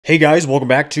Hey guys, welcome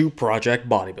back to Project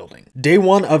Bodybuilding. Day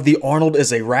 1 of the Arnold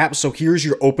is a wrap, so here's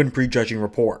your open prejudging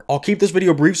report. I'll keep this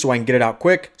video brief so I can get it out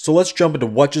quick, so let's jump into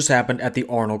what just happened at the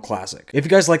Arnold Classic. If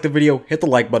you guys like the video, hit the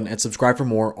like button and subscribe for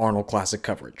more Arnold Classic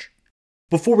coverage.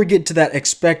 Before we get to that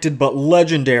expected but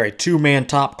legendary two-man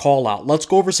top call-out, let's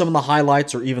go over some of the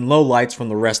highlights or even lowlights from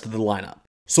the rest of the lineup.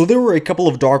 So there were a couple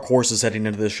of dark horses heading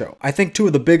into this show. I think two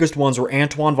of the biggest ones were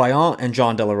Antoine Vaillant and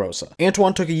John De La Rosa.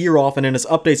 Antoine took a year off, and in his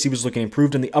updates he was looking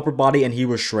improved in the upper body and he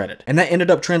was shredded. And that ended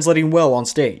up translating well on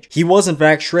stage. He was in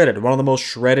fact shredded, one of the most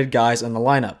shredded guys in the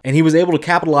lineup. And he was able to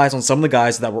capitalize on some of the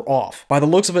guys that were off. By the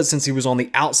looks of it, since he was on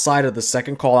the outside of the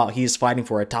second call out, he is fighting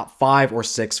for a top 5 or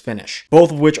 6 finish.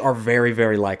 Both of which are very,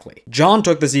 very likely. John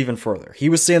took this even further. He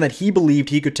was saying that he believed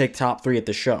he could take top 3 at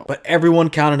the show. But everyone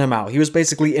counted him out. He was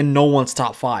basically in no one's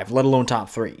top 5, let alone top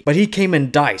 3. But he came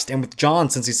in diced, and with John,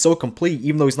 since he's so complete,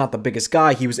 even though he's not the biggest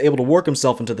guy, he was able to work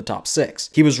himself into the top 6.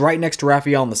 He was right next to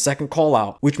Raphael in the second call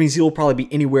out, which means he will probably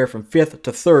be anywhere from 5th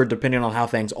to 3rd depending on how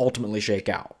things ultimately shake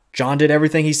out. John did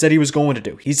everything he said he was going to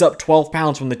do. He's up 12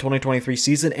 pounds from the 2023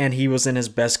 season, and he was in his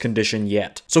best condition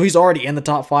yet. So he's already in the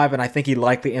top 5, and I think he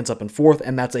likely ends up in 4th,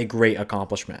 and that's a great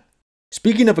accomplishment.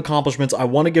 Speaking of accomplishments, I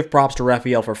want to give props to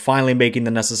Raphael for finally making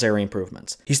the necessary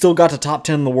improvements. He still got to top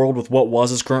 10 in the world with what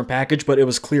was his current package, but it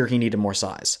was clear he needed more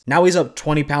size. Now he's up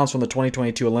 20 pounds from the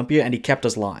 2022 Olympia, and he kept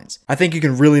his lines. I think you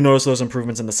can really notice those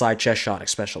improvements in the side chest shot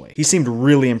especially. He seemed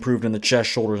really improved in the chest,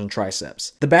 shoulders, and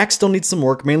triceps. The back still needs some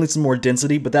work, mainly some more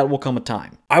density, but that will come with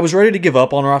time. I was ready to give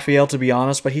up on Raphael, to be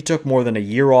honest, but he took more than a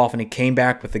year off and he came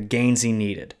back with the gains he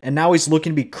needed. And now he's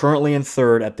looking to be currently in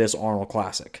 3rd at this Arnold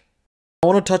Classic. I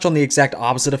want to touch on the exact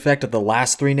opposite effect of the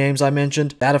last 3 names I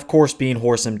mentioned, that of course being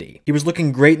Horse MD. He was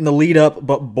looking great in the lead up,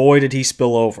 but boy did he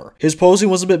spill over. His posing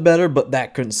was a bit better, but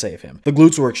that couldn't save him. The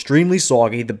glutes were extremely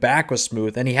soggy, the back was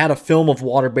smooth, and he had a film of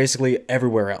water basically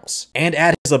everywhere else. And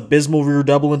add his abysmal rear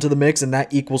double into the mix, and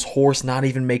that equals Horse not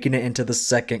even making it into the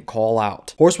second call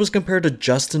out. Horse was compared to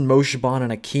Justin, Moshaban,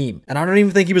 and Akeem, and I don't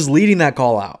even think he was leading that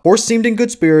call out. Horse seemed in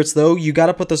good spirits though. You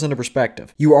gotta put this into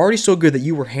perspective. You were already so good that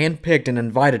you were handpicked and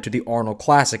invited to the Arnold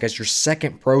Classic as your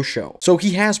second pro show. So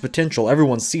he has potential,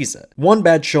 everyone sees it. One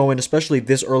bad showing, especially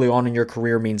this early on in your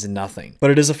career, means nothing.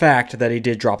 But it is a fact that he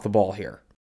did drop the ball here.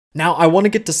 Now, I want to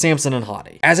get to Samson and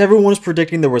Hadi. As everyone is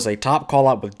predicting there was a top call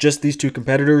out with just these 2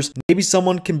 competitors, maybe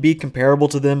someone can be comparable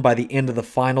to them by the end of the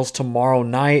finals tomorrow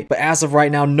night, but as of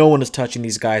right now, no one is touching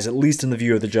these guys, at least in the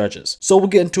view of the judges. So we'll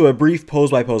get into a brief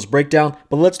pose-by-pose breakdown,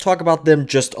 but let's talk about them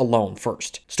just alone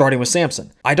first. Starting with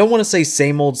Samson. I don't want to say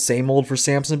same old for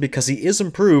Samson because he is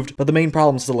improved, but the main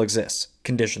problem still exists.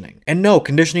 Conditioning. And no,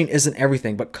 conditioning isn't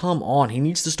everything, but come on, he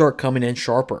needs to start coming in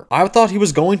sharper. I thought he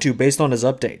was going to based on his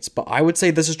updates, but I would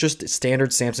say this is just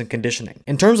standard Samson conditioning.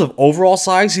 In terms of overall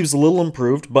size, he was a little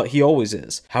improved, but he always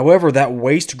is. However, that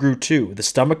waist grew too. The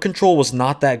stomach control was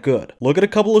not that good. Look at a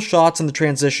couple of shots in the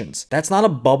transitions. That's not a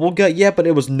bubble gut yet, but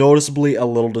it was noticeably a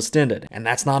little distended, and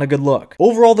that's not a good look.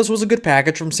 Overall, this was a good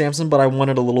package from Samson, but I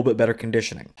wanted a little bit better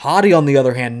conditioning. Hadi, on the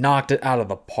other hand, knocked it out of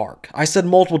the park. I said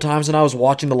multiple times when I was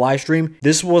watching the live stream,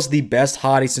 this was the best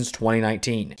Hadi since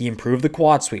 2019. He improved the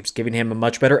quad sweeps, giving him a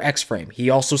much better X-frame. He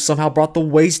also somehow brought the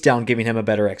waist down, giving him a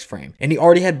better X-frame. And he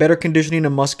already had better conditioning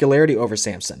and muscularity over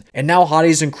Samson. And now Hadi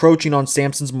is encroaching on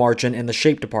Samson's margin in the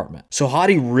shape department. So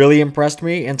Hadi really impressed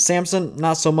me, and Samson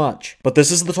not so much. But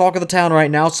this is the talk of the town right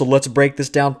now, so let's break this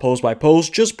down pose by pose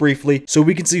just briefly so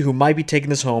we can see who might be taking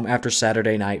this home after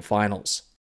Saturday night finals.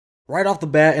 Right off the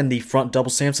bat, in the front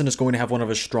double, Samson is going to have one of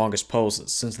his strongest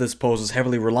poses, since this pose is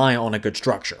heavily reliant on a good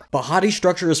structure. But Hadi's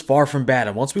structure is far from bad,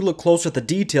 and once we look closer at the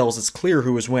details, it's clear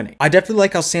who is winning. I definitely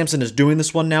like how Samson is doing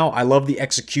this one now. I love the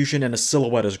execution, and his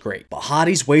silhouette is great. But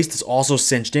Hadi's waist is also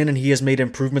cinched in, and he has made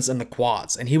improvements in the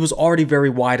quads, and he was already very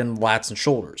wide in the lats and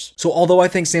shoulders. So although I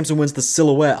think Samson wins the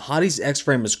silhouette, Hadi's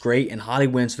X-frame is great, and Hadi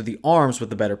wins through the arms with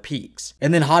the better peaks.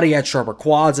 And then Hadi had sharper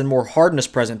quads and more hardness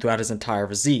present throughout his entire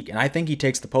physique, and I think he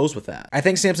takes the pose with that. I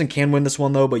think Samson can win this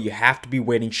one though, but you have to be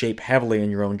weighting shape heavily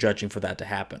in your own judging for that to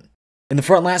happen. In the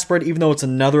front lat spread, even though it's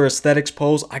another aesthetics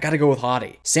pose, I gotta go with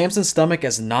Hadi. Samson's stomach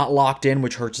is not locked in,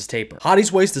 which hurts his taper.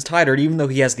 Hadi's waist is tighter, even though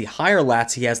he has the higher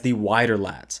lats, he has the wider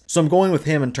lats. So I'm going with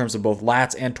him in terms of both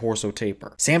lats and torso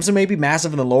taper. Samson may be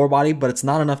massive in the lower body, but it's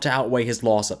not enough to outweigh his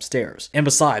loss upstairs. And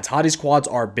besides, Hadi's quads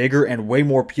are bigger and way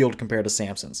more peeled compared to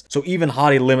Samson's. So even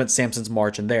Hadi limits Samson's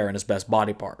margin there in his best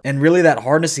body part. And really that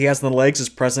hardness he has in the legs is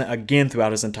present again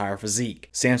throughout his entire physique.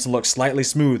 Samson looks slightly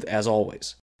smooth as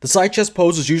always. The side chest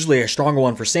pose is usually a stronger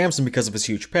one for Samson because of his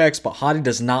huge pecs, but Hadi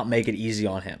does not make it easy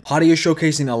on him. Hadi is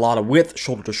showcasing a lot of width,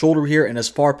 shoulder to shoulder here, and his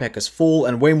far pec is full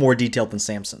and way more detailed than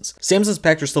Samson's. Samson's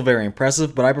pecs are still very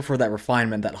impressive, but I prefer that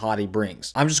refinement that Hadi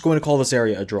brings. I'm just going to call this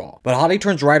area a draw. But Hadi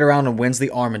turns right around and wins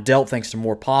the arm and delt thanks to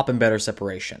more pop and better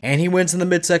separation. And he wins in the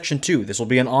midsection too. This will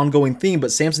be an ongoing theme,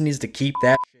 but Samson needs to keep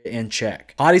that in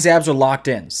check. Hadi's abs are locked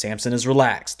in, Samson is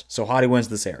relaxed, so Hadi wins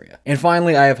this area. And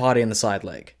finally, I have Hadi in the side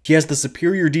leg. He has the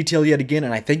superior detail yet again,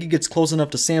 and I think he gets close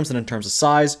enough to Samson in terms of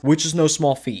size, which is no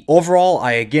small feat. Overall,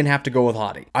 I again have to go with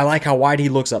Hadi. I like how wide he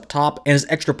looks up top, and his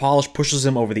extra polish pushes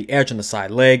him over the edge in the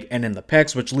side leg and in the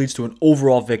pecs, which leads to an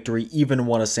overall victory even in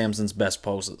one of Samson's best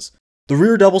poses. The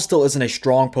rear double still isn't a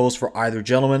strong pose for either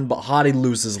gentleman, but Hadi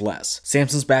loses less.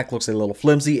 Samson's back looks a little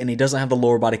flimsy, and he doesn't have the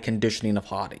lower body conditioning of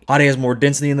Hadi. Hadi has more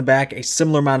density in the back, a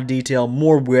similar amount of detail,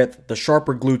 more width, the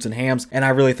sharper glutes and hams, and I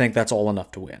really think that's all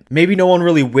enough to win. Maybe no one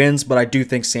really wins, but I do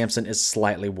think Samson is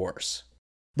slightly worse.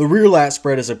 The rear lat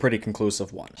spread is a pretty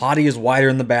conclusive one. Hadi is wider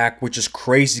in the back, which is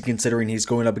crazy considering he's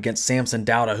going up against Samson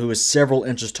Dauda, who is several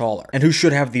inches taller, and who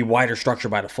should have the wider structure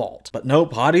by default. But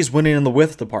nope, Hadi's winning in the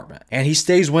width department, and he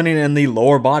stays winning in the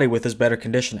lower body with his better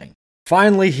conditioning.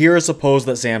 Finally, here is a pose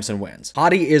that Samson wins.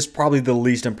 Hadi is probably the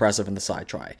least impressive in the side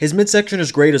try. His midsection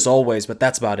is great as always, but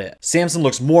that's about it. Samson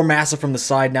looks more massive from the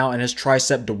side now, and his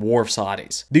tricep dwarfs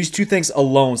Hadi's. These two things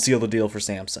alone seal the deal for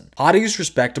Samson. Hadi is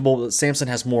respectable, but Samson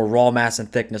has more raw mass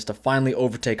and thickness to finally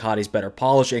overtake Hadi's better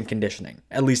polish and conditioning,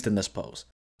 at least in this pose.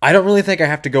 I don't really think I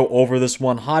have to go over this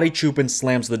one. Hadi Chupin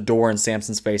slams the door in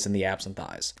Samson's face in the abs and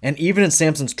thighs. And even in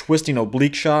Samson's twisting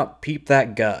oblique shot, peep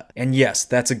that gut. And yes,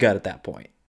 that's a gut at that point.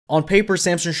 On paper,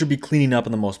 Samson should be cleaning up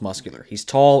in the most muscular. He's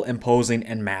tall, imposing,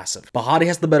 and massive. But Hadi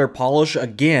has the better polish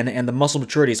again, and the muscle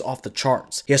maturity is off the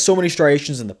charts. He has so many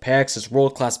striations in the pecs, his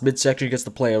world-class midsection gets to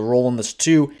play a role in this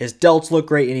too, his delts look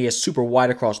great, and he is super wide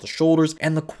across the shoulders,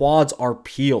 and the quads are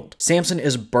peeled. Samson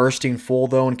is bursting full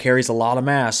though and carries a lot of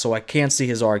mass, so I can't see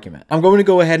his argument. I'm going to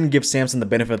go ahead and give Samson the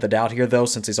benefit of the doubt here though,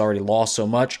 since he's already lost so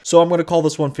much, so I'm going to call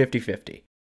this one 50-50.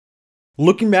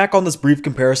 Looking back on this brief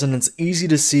comparison, it's easy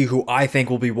to see who I think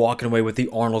will be walking away with the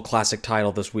Arnold Classic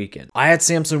title this weekend. I had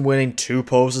Samson winning 2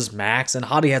 poses max, and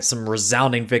Hadi had some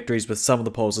resounding victories with some of the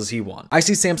poses he won. I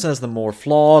see Samson as the more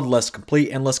flawed, less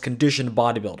complete, and less conditioned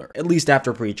bodybuilder, at least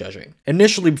after prejudging.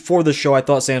 Initially, before the show, I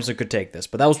thought Samson could take this,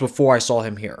 but that was before I saw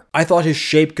him here. I thought his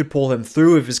shape could pull him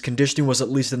through if his conditioning was at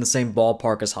least in the same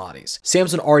ballpark as Hadi's.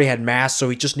 Samson already had mass, so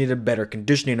he just needed better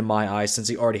conditioning in my eyes since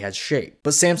he already had shape.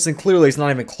 But Samson clearly is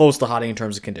not even close to Hadi in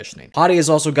terms of conditioning. Hadi has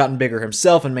also gotten bigger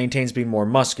himself and maintains being more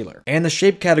muscular. And the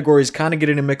shape category is kind of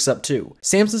getting a mix up too.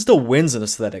 Samson still wins in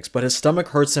aesthetics, but his stomach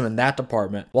hurts him in that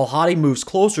department, while Hadi moves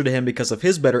closer to him because of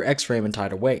his better X-frame and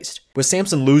tighter waist. With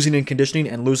Samson losing in conditioning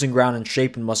and losing ground in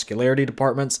shape and muscularity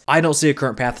departments, I don't see a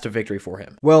current path to victory for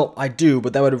him. Well, I do,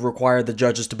 but that would have required the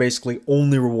judges to basically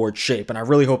only reward shape, and I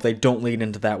really hope they don't lean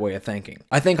into that way of thinking.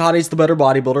 I think Hadi's the better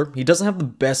bodybuilder. He doesn't have the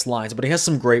best lines, but he has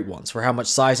some great ones for how much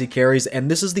size he carries,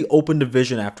 and this is the open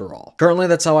division after all. Currently,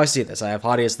 that's how I see this. I have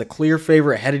Hadi as the clear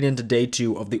favorite heading into day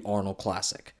 2 of the Arnold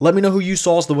Classic. Let me know who you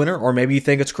saw as the winner, or maybe you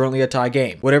think it's currently a tie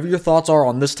game. Whatever your thoughts are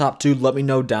on this top 2, let me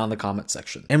know down in the comment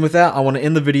section. And with that, I want to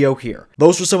end the video here.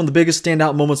 Those were some of the biggest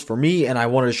standout moments for me, and I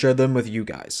wanted to share them with you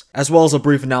guys, as well as a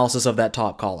brief analysis of that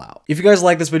top call out. If you guys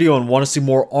like this video and want to see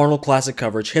more Arnold Classic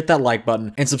coverage, hit that like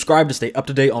button and subscribe to stay up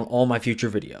to date on all my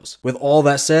future videos. With all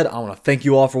that said, I want to thank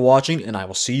you all for watching, and I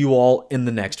will see you all in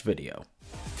the next video.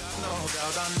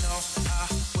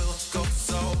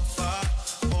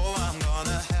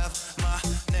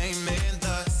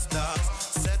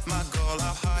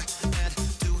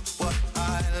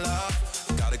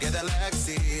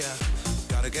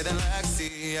 Get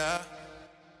Alexia.